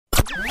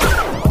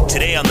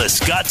Today on The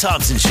Scott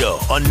Thompson Show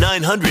on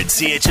 900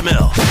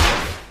 CHML.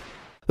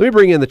 Let me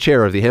bring in the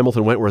chair of the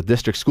Hamilton Wentworth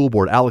District School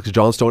Board, Alex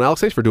Johnstone.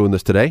 Alex, thanks for doing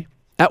this today.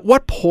 At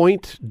what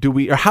point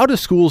how do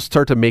schools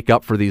start to make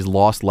up for these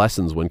lost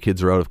lessons when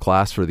kids are out of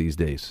class for these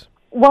days?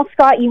 Well,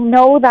 Scott, you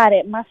know that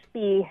it must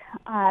be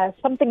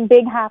something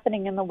big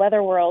happening in the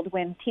weather world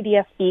when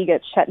TDSB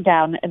gets shut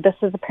down. This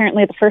is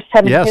apparently the first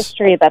time in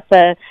history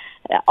that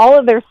all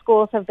of their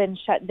schools have been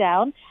shut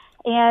down.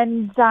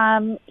 And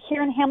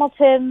here in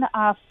Hamilton,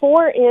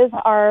 4 is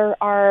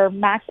our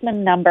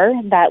maximum number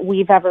that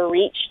we've ever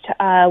reached.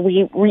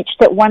 We reached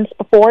it once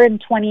before in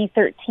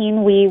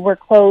 2013. We were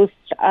closed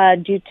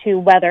due to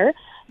weather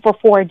for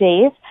 4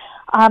 days.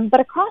 But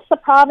across the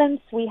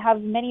province, we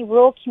have many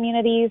rural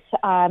communities. So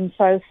I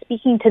was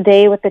speaking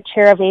today with the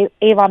chair of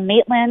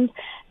Avon-Maitland.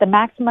 The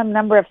maximum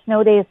number of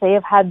snow days they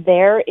have had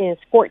there is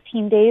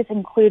 14 days,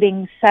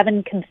 including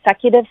 7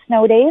 consecutive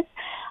snow days.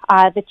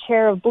 The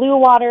chair of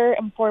Bluewater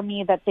informed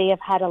me that they have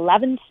had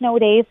 11 snow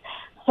days.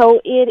 So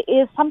it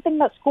is something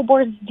that school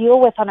boards deal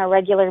with on a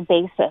regular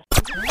basis.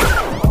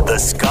 The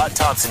Scott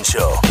Thompson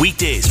Show,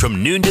 weekdays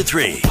from noon to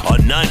 3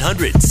 on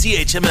 900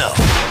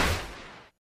 CHML.